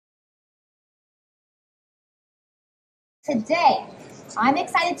Today, I'm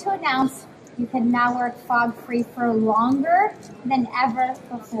excited to announce you can now work fog-free for longer than ever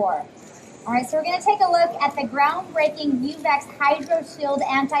before. All right, so we're going to take a look at the groundbreaking Uvex HydroShield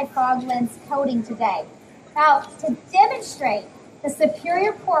anti-fog lens coating today. Now, to demonstrate the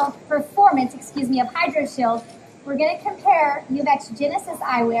superior performance, of HydroShield, we're going to compare Uvex Genesis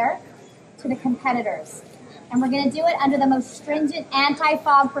eyewear to the competitors. And we're going to do it under the most stringent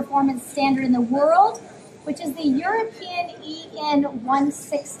anti-fog performance standard in the world, which is the European EN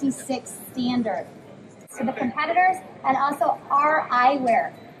 166 standard. So the competitors and also our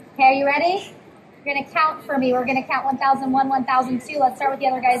eyewear. Okay, are you ready? You're going to count for me. We're going to count 1001, 1002. Let's start with the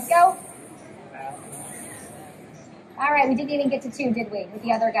other guys. Go. All right, we didn't even get to 2, did we, with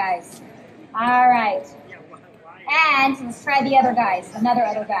the other guys? All right. And let's try the other guys,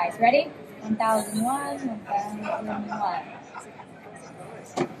 other guys. Ready? 1001,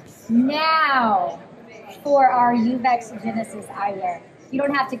 1001. Now, for our Uvex Genesis eyewear. You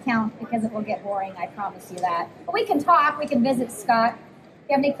don't have to count because it will get boring, I promise you that. But we can talk, we can visit Scott.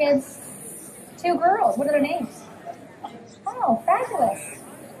 You have any kids? 2 girls. What are their names? Oh, fabulous.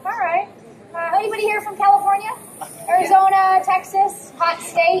 All right. Anybody here from California? Arizona, Texas, hot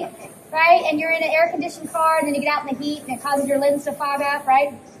state, right? And you're in an air-conditioned car, and then you get out in the heat, and it causes your lens to fog up,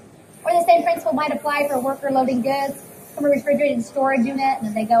 right? Or the same principle might apply for a worker loading goods from a refrigerated storage unit, and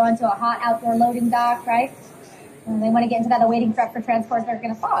then they go onto a hot outdoor loading dock, right? And they want to get into that awaiting truck for transport, they're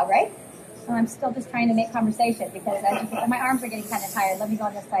going to fog, right? And I'm still just trying to make conversation because as you can, my arms are getting kind of tired. Let me go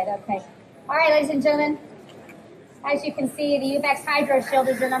on this side. Okay. All right, ladies and gentlemen. As you can see, the Uvex HydroShield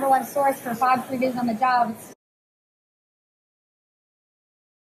is your #1 source for fog-free vision on the job.